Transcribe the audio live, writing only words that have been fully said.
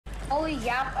Holy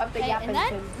yap up the Hey, yap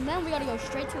and then we gotta go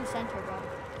straight to the center, bro.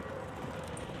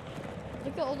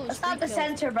 Look at all those. That's not the kills.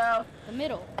 center, bro. The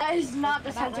middle. That is not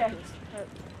the center.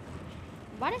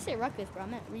 Why did I say ruckus, bro? I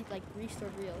meant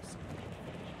restored reels.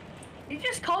 You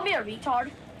just called me a retard.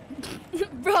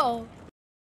 Bro.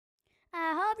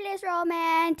 A hopeless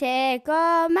romantic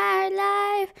all my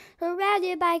life,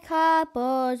 surrounded by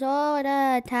couples all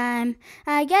the time.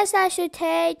 I guess I should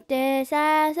take this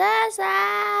as a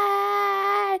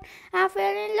sign. I'm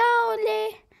feeling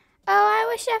lonely. Oh, I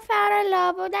wish I found a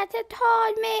lover that had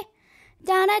told me.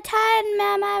 Down a time in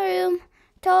my room,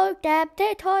 told that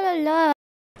they told a love.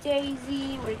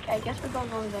 Daisy, I guess we're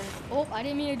going over there. Oh, I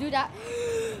didn't mean to do that.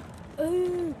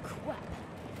 Oh, crap.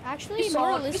 Actually,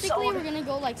 more realistically, we're gonna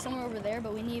go like somewhere over there,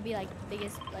 but we need to be like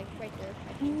biggest, like right there.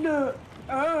 No.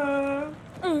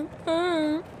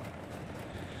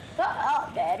 Shut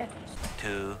up, Dad.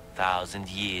 2,000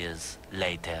 years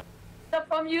later. Step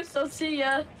from you, so see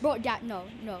ya. Bro, yeah, no,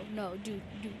 dude.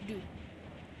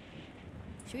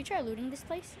 Should we try looting this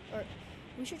place, or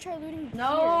we should try looting?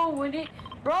 No,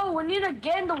 here. we need to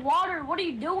get in the water. What are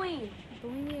you doing?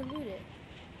 But we need to loot it.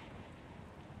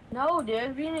 No,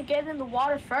 dude, we need to get in the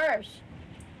water first.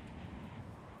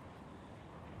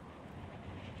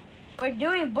 We're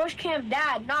doing Bushcamp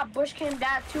Dad, not Bushcamp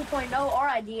Dad 2.0 our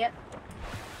idea.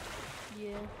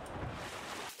 Yeah.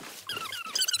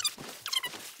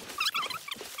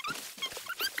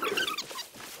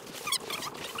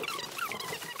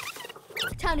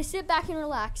 Time to sit back and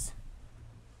relax.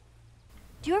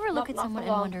 Do you ever look at someone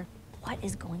and wonder what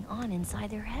is going on inside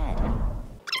their head?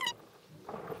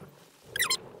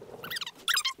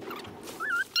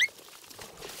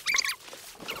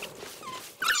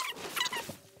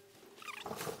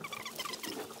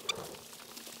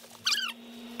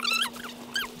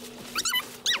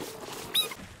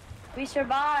 We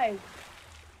survived.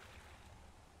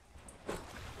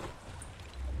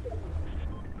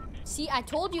 See, I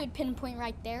told you it'd pinpoint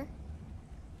right there.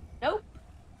 Nope.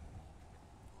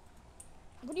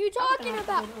 What are you talking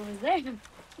about? Over there.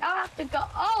 I have to go.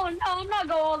 Oh no, I'm not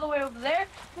going all the way over there.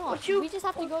 No, we just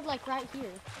have to go like right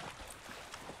here.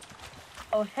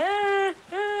 Oh hell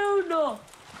no.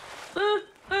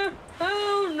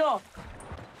 Hell no.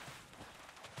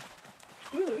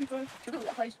 To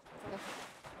that place.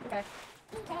 Okay.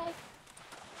 Okay.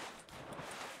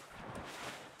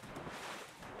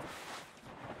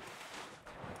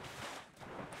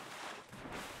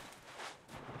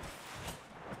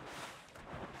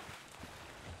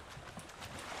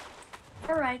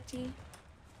 Alrighty.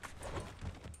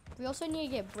 We also need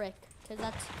to get brick,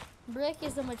 because brick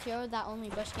is the material that only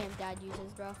Bushcamp Dad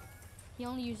uses, bro. He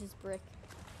only uses brick.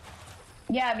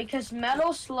 Yeah, because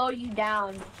metal slow you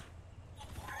down.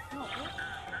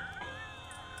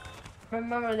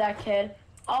 Remember that, kid.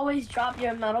 Always drop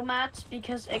your metal mats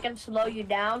because it can slow you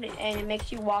down and it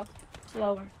makes you walk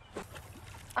slower.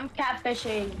 I'm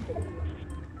catfishing.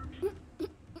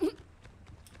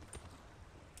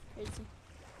 Crazy.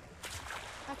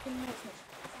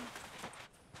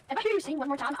 If I hear you sing one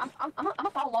more time, I'm gonna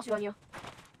file a lawsuit on you.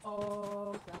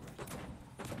 Oh, crap.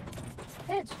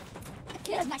 Kids.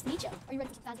 Kid, nice to meet you. Are you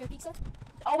ready to your pizza?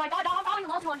 Oh my god, no, I'm filing a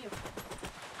lawsuit on you.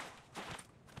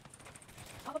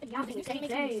 Yeah, you can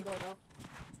make me go, bro.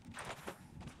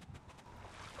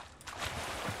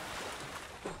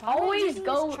 Always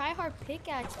go. Try hard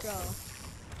pickaxe, bro.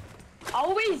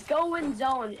 Always go in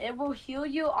zone. It will heal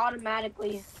you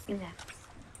automatically.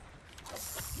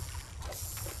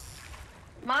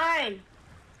 Mine.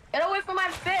 Get away from my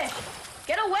fish.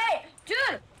 Get away,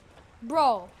 dude.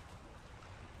 Bro.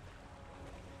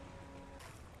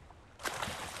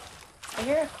 I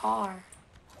hear a car.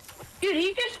 Dude,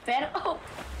 he just fed. Oh.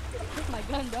 That's my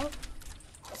gun, bro.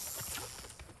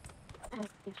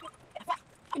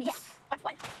 Yeah.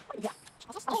 Yeah.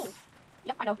 Oh.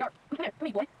 Yep, I know. Come here, boy. Come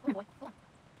here, boy. Come on.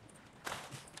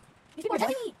 These people are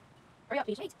telling me. Hurry up,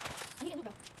 please. Wait. I need to get loot,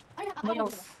 bro. I don't have. No, I you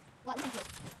don't don't. Well, I'm here.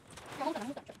 I'm hold on.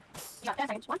 You got 10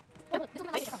 seconds. One. This is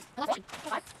my last one.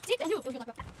 5, 6, and 2.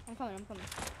 I'm coming.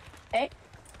 8,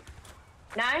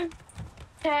 9,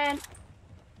 10.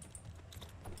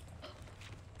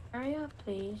 Hurry up,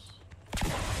 please.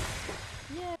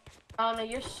 Yeah. Oh no,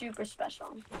 you're super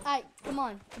special. Alright, come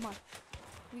on.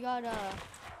 We got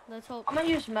let's hope. I'm gonna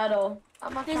use metal.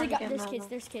 I'm not There's trying a to guy. get metal.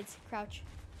 There's kids. Crouch.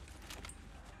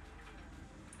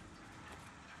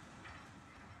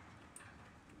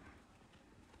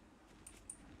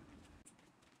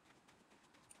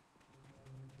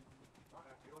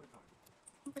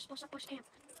 Bushcamp.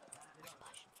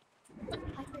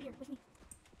 Hi, right here with me.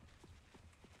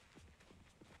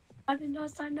 I did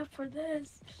not sign up for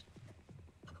this.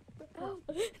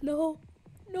 No.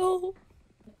 No.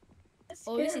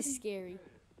 Oh, this is scary.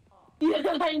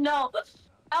 Yeah, I know.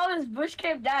 How does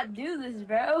Bushcamp dad do this,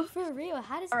 bro? For real,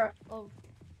 how does... Or- Oh.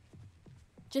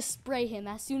 Just spray him.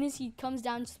 As soon as he comes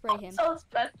down, spray him.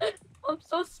 I'm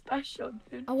so special,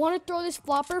 dude. I want to throw this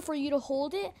flopper for you to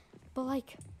hold it, but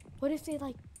like, what if they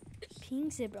like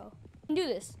pings it, bro? You can do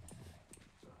this.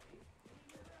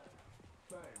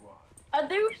 I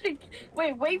think we should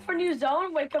wait for new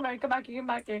zone. Wait, come back here.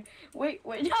 Wait,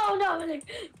 no.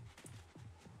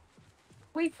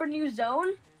 Wait for new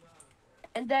zone,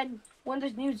 and then when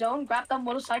there's new zone, grab that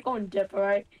motorcycle and dip. All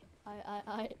right.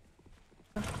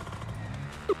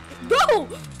 Bro!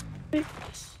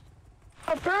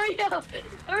 Hurry up!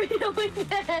 Hurry up and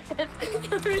get it!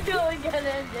 Hurry up and get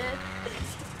it, dude!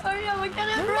 Hurry up and get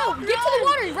it, bro! No, get to the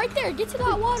water, right there. Get to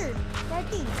that water. Where I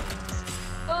ping.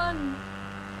 Run!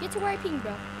 Get to where I ping,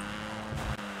 bro.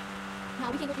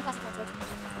 No, we can't go through plastic ones, bro.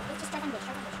 Let's just try on bush.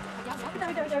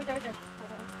 There.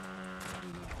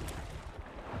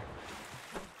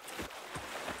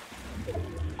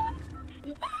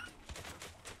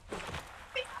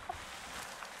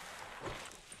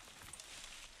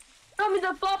 Throw me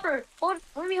the flopper!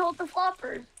 Let me hold the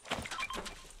floppers.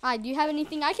 Alright, do you have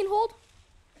anything I can hold?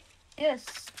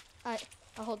 Yes. Alright,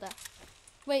 I'll hold that.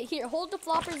 Wait, here, hold the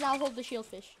floppers, I'll hold the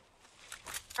shieldfish.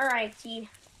 Alright, T.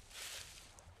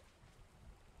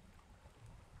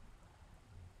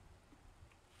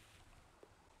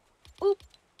 Oop.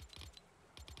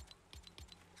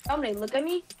 Somebody look at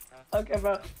me. Okay,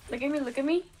 bro. Look at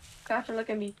me. Crafter, look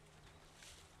at me.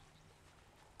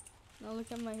 No,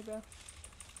 look at my bro.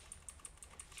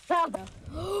 Stop.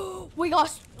 We got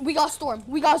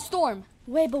storm.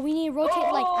 Wait, but we need to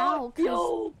rotate like out.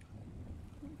 Yo.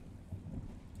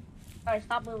 Alright,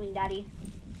 stop moving, daddy.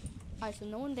 Alright, so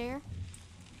no one there.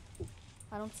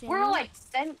 I don't see We're anyone.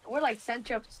 like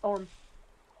center of storm.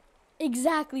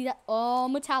 Exactly that. Oh,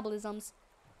 metabolisms.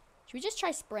 Should we just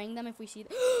try spraying them if we see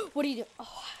them? What do you do? Oh,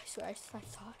 I swear, I saw it.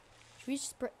 Should we just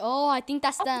spray? Oh, I think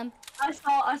that's them. I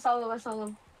saw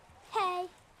them. Hey.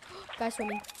 Guys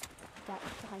swimming. That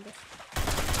behind us.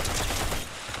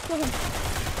 Kill him.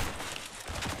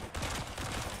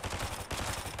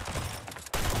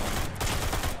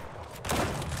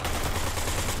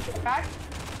 Crack.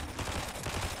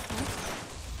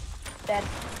 Dead.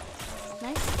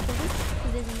 Nice. Kill him.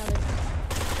 And there's another.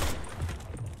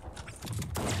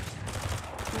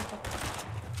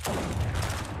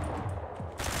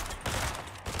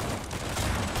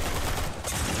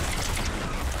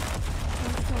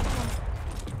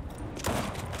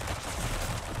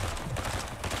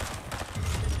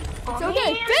 It's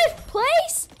okay. 5th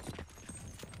place.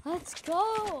 Let's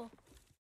go.